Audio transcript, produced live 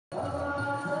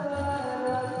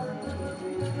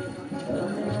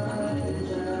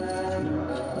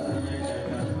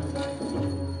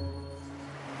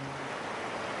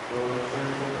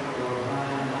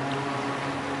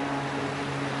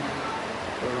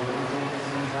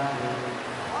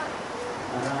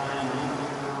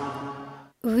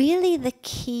Really, the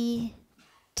key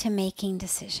to making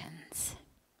decisions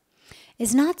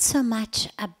is not so much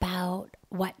about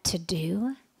what to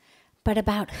do, but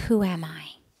about who am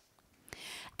I.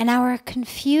 And our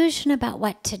confusion about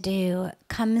what to do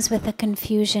comes with a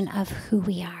confusion of who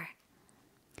we are.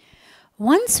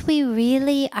 Once we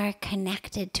really are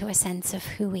connected to a sense of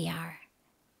who we are,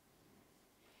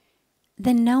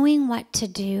 then knowing what to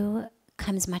do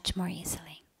comes much more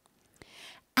easily.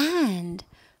 And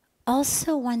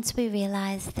also once we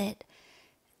realize that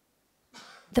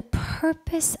the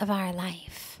purpose of our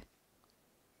life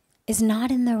is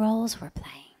not in the roles we're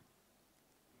playing.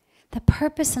 The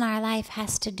purpose in our life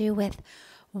has to do with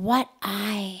what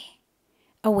I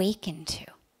awaken to,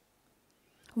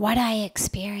 what I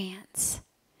experience,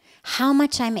 how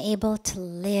much I'm able to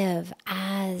live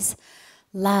as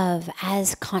love,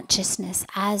 as consciousness,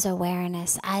 as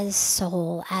awareness, as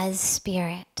soul, as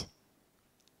spirit.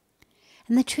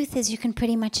 And the truth is, you can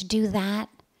pretty much do that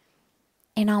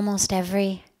in almost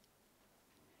every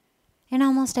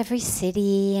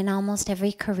city, in almost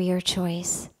every career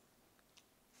choice.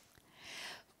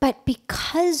 But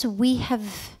because we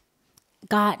have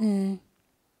gotten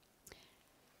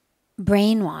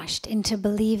brainwashed into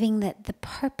believing that the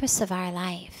purpose of our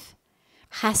life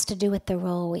has to do with the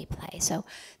role we play. So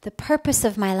the purpose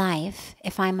of my life,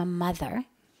 if I'm a mother,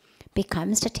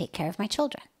 becomes to take care of my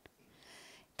children.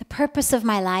 The purpose of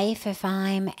my life, if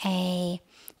I'm a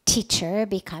teacher,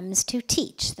 becomes to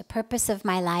teach. The purpose of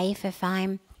my life, if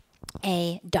I'm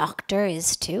a doctor,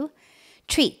 is to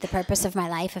treat. The purpose of my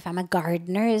life, if I'm a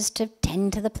gardener, is to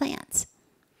tend to the plants.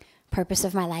 Purpose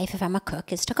of my life, if I'm a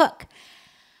cook, is to cook.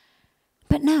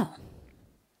 But no,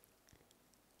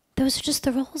 those are just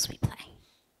the roles we play.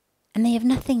 And they have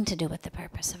nothing to do with the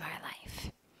purpose of our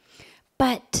life.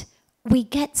 But we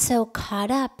get so caught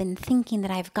up in thinking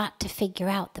that I've got to figure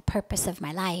out the purpose of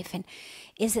my life. And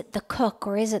is it the cook,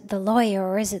 or is it the lawyer,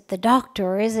 or is it the doctor,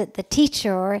 or is it the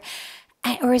teacher, or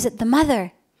is it the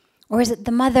mother? Or is it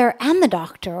the mother and the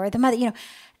doctor, or the mother,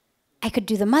 I could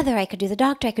do the mother, I could do the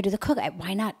doctor, I could do the cook.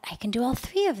 Why not? I can do all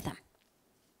three of them.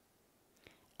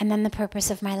 And then the purpose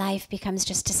of my life becomes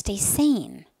just to stay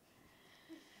sane.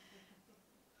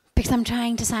 Because I'm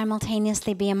trying to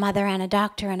simultaneously be a mother and a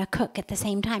doctor and a cook at the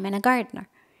same time, and a gardener.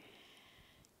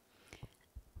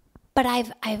 But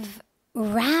I've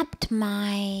wrapped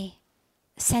my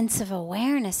sense of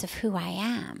awareness of who I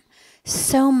am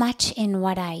so much in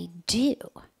what I do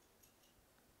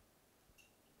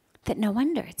that no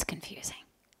wonder it's confusing.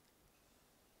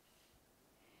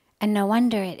 And no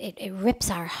wonder it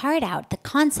rips our heart out, the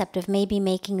concept of maybe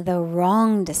making the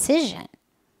wrong decision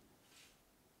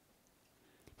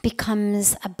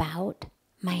becomes about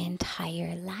my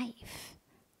entire life.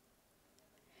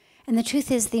 And the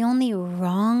truth is, the only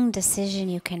wrong decision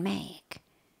you can make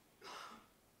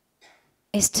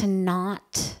is to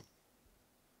not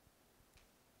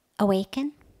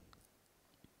awaken,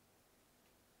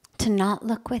 to not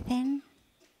look within,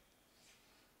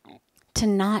 to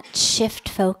not shift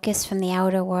focus from the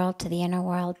outer world to the inner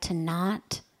world, to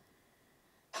not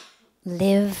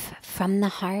live from the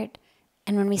heart.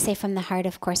 And when we say from the heart,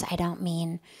 of course, I don't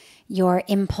mean your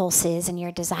impulses and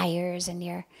your desires and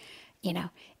your,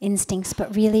 instincts,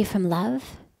 but really from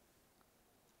love.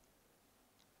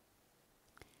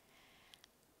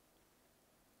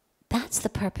 That's the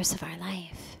purpose of our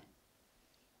life.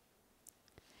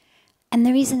 And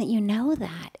the reason that you know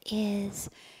that is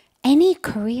any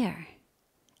career,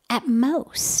 at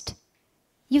most,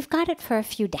 you've got it for a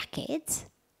few decades.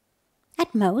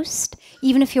 At most,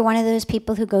 even if you're one of those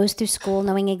people who goes through school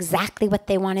knowing exactly what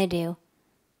they want to do.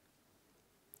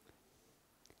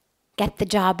 Get the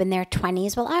job in their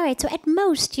 20s. Well, all right, so at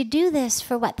most you do this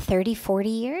for what, 30, 40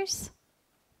 years?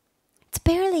 It's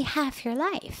barely half your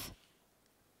life.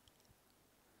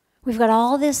 We've got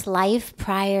all this life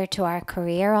prior to our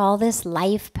career, all this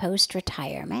life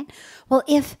post-retirement. Well,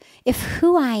 if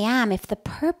who I am, if the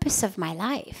purpose of my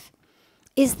life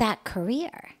is that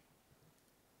career,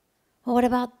 well, what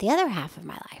about the other half of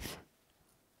my life?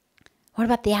 What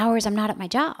about the hours I'm not at my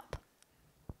job?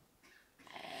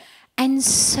 And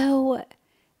so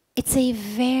it's a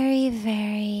very,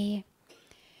 very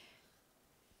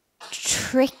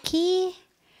tricky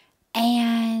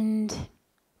and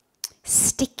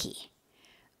sticky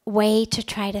way to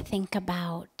try to think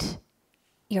about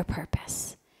your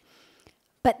purpose.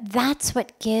 But that's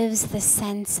what gives the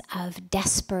sense of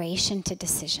desperation to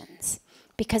decisions.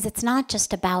 Because it's not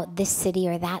just about this city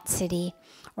or that city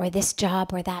or this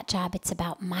job or that job. It's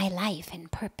about my life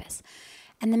and purpose.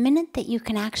 And the minute that you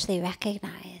can actually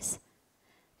recognize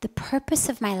the purpose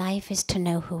of my life is to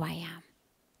know who I am.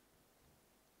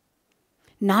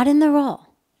 Not in the role.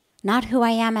 Not who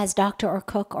I am as doctor or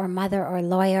cook or mother or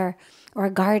lawyer or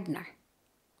gardener.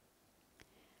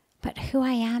 But who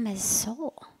I am as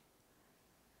soul.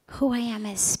 Who I am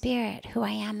as spirit. Who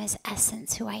I am as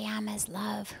essence. Who I am as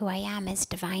love. Who I am as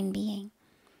divine being.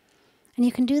 And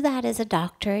you can do that as a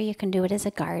doctor. You can do it as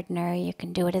a gardener. You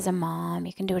can do it as a mom.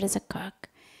 You can do it as a cook.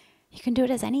 You can do it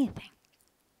as anything.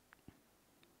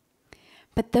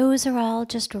 But those are all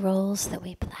just roles that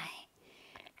we play.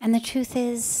 And the truth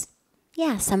is,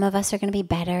 yeah, some of us are going to be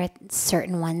better at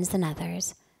certain ones than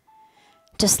others.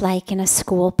 Just like in a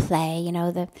school play, you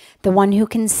know, the one who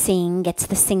can sing gets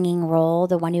the singing role.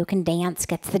 The one who can dance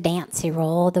gets the dancey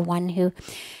role. The one who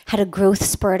had a growth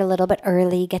spurt a little bit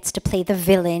early gets to play the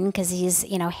villain because he's,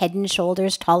 you know, head and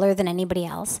shoulders taller than anybody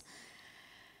else.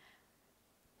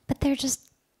 But they're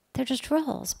just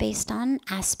roles based on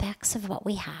aspects of what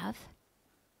we have.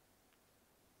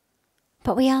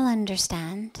 But we all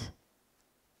understand,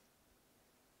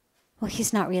 well,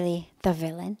 he's not really the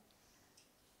villain.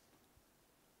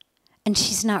 And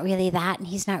she's not really that, and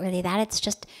he's not really that. It's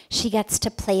just she gets to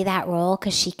play that role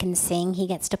because she can sing. He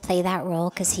gets to play that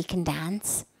role because he can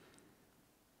dance.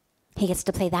 He gets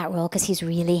to play that role because he's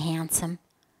really handsome.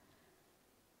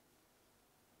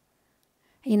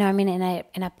 You know, I mean,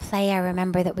 in a play I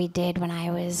remember that we did when I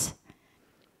was,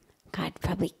 God,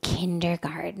 probably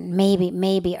kindergarten,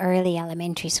 maybe early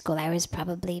elementary school. I was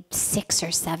probably 6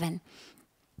 or 7.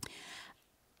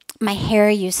 My hair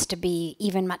used to be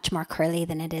even much more curly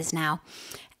than it is now.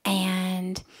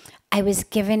 And I was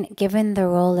given the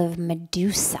role of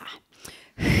Medusa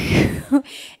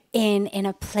in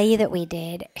a play that we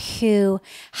did, who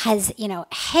has, you know,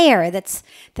 hair that's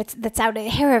out of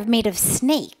hair made of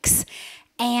snakes.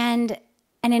 And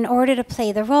in order to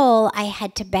play the role, I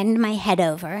had to bend my head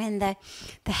over, and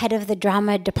the head of the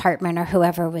drama department or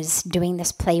whoever was doing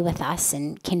this play with us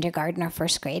in kindergarten or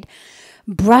first grade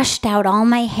brushed out all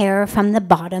my hair from the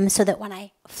bottom so that when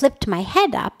I flipped my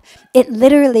head up, it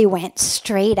literally went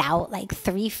straight out like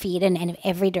 3 feet in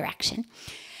every direction.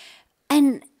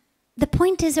 And the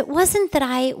point is, it wasn't that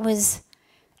I was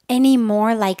any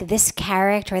more like this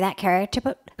character or that character,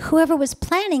 but whoever was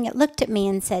planning it looked at me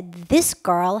and said, this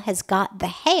girl has got the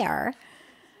hair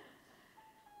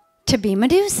to be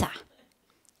Medusa.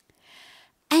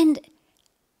 And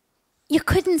you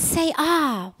couldn't say,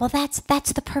 well, that's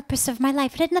the purpose of my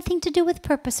life. It had nothing to do with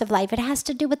purpose of life. It has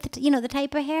to do with the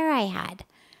type of hair I had.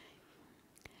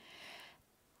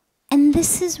 And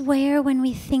this is where, when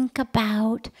we think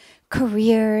about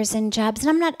careers and jobs,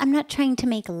 and I'm not trying to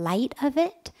make light of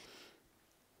it.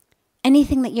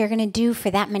 Anything that you're going to do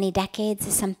for that many decades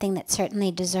is something that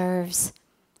certainly deserves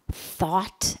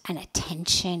thought and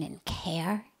attention and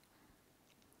care.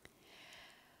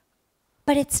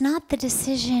 But it's not the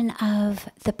decision of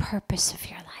the purpose of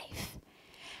your life.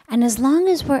 And as long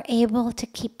as we're able to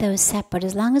keep those separate,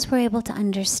 as long as we're able to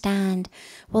understand,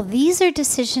 well, these are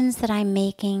decisions that I'm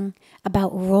making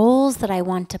about roles that I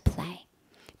want to play.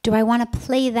 Do I want to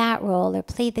play that role or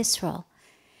play this role?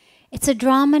 It's a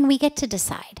drama, and we get to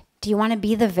decide. Do you want to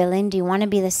be the villain? Do you want to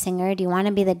be the singer? Do you want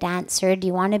to be the dancer? Do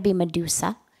you want to be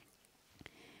Medusa?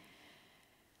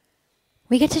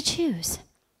 We get to choose.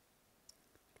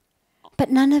 But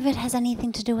none of it has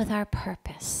anything to do with our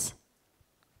purpose.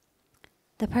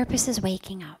 The purpose is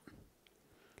waking up.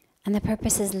 And the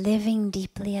purpose is living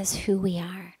deeply as who we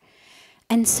are.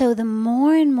 And so the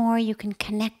more and more you can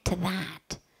connect to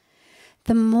that,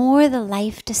 the more the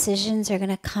life decisions are going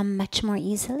to come much more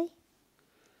easily.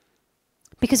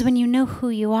 Because when you know who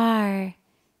you are,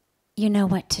 you know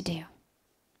what to do.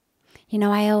 You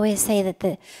know, I always say that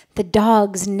the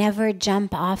dogs never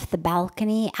jump off the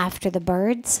balcony after the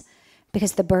birds,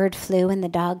 because the bird flew and the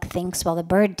dog thinks, well, the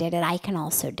bird did it, I can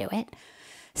also do it.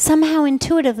 Somehow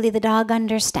intuitively the dog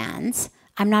understands,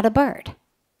 I'm not a bird.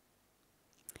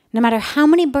 No matter how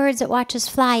many birds it watches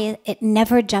fly, it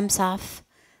never jumps off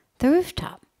the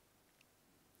rooftop.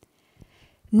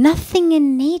 Nothing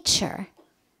in nature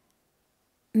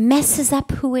messes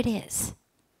up who it is.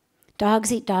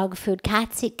 Dogs eat dog food,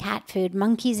 cats eat cat food,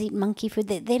 monkeys eat monkey food.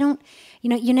 They don't,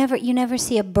 you never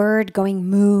see a bird going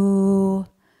moo.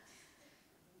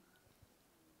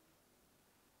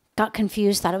 Got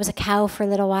confused, thought it was a cow for a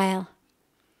little while.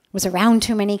 Was around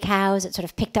too many cows, it sort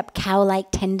of picked up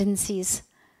cow-like tendencies.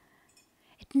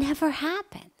 It never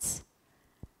happens.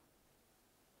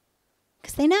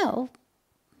 Because they know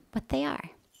what they are.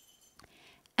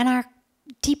 And our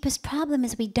deepest problem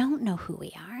is we don't know who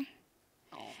we are.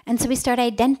 And so we start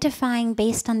identifying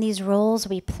based on these roles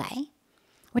we play,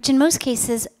 which in most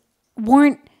cases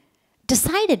weren't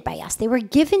decided by us. They were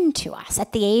given to us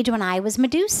at the age when I was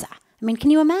Medusa. I mean, can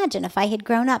you imagine if I had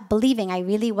grown up believing I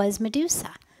really was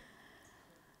Medusa?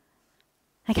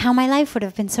 Like how my life would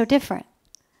have been so different.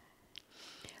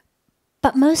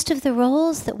 But most of the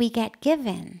roles that we get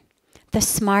given, the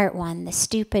smart one, the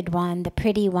stupid one, the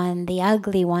pretty one, the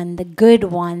ugly one, the good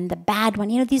one, the bad one,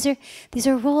 these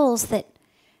are roles that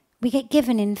we get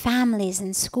given in families,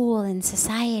 in school, in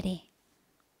society.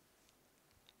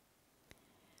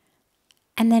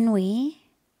 And then we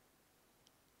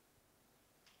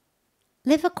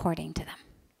live according to them.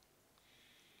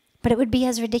 But it would be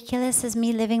as ridiculous as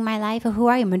me living my life. Who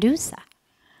are you, Medusa?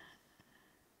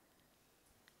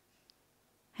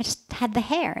 I just had the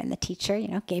hair, and the teacher,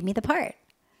 gave me the part.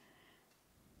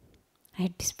 I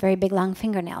had these very big, long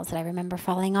fingernails that I remember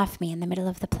falling off me in the middle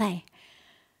of the play.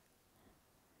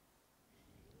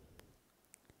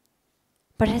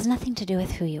 But it has nothing to do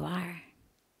with who you are.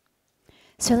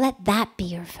 So let that be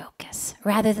your focus,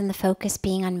 rather than the focus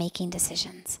being on making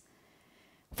decisions.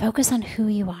 Focus on who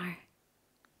you are.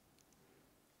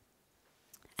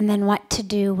 And then what to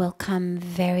do will come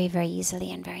very, very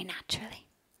easily and very naturally.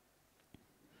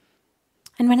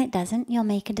 And when it doesn't, you'll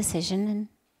make a decision, and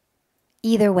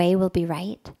either way will be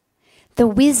right. The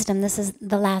wisdom, this is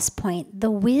the last point,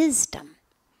 the wisdom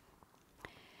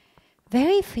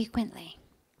very frequently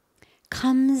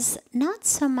comes not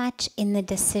so much in the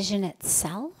decision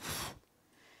itself,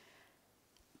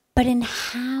 but in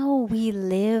how we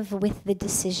live with the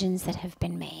decisions that have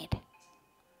been made.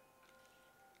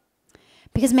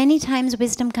 Because many times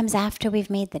wisdom comes after we've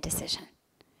made the decision.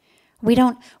 We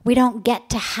don't get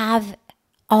to have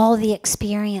all the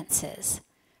experiences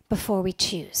before we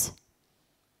choose.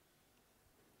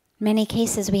 In many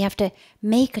cases, we have to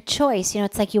make a choice.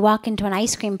 It's like you walk into an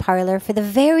ice cream parlor for the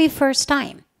very first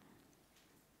time.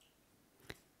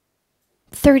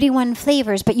 31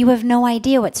 flavors, but you have no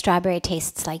idea what strawberry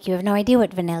tastes like. You have no idea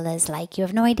what vanilla is like. You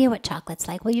have no idea what chocolate's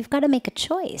like. Well, you've got to make a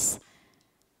choice.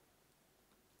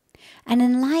 And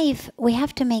in life, we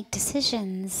have to make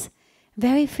decisions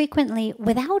very frequently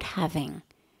without having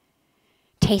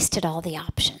tasted all the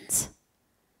options,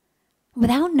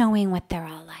 without knowing what they're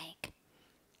all like.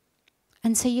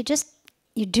 And so you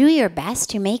do your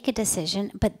best, you make a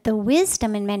decision, but the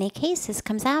wisdom in many cases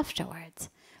comes afterwards.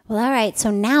 Well, all right,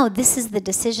 so now this is the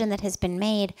decision that has been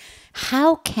made.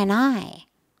 How can I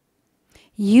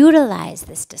utilize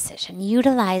this decision,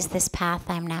 utilize this path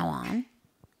I'm now on,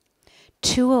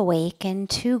 to awaken,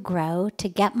 to grow, to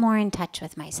get more in touch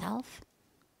with myself?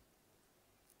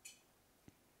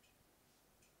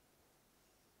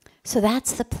 So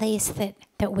that's the place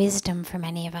that wisdom for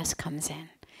many of us comes in.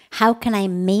 How can I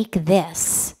make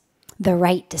this the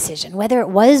right decision? Whether it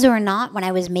was or not when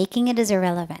I was making it is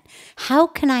irrelevant. How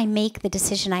can I make the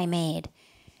decision I made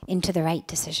into the right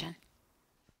decision?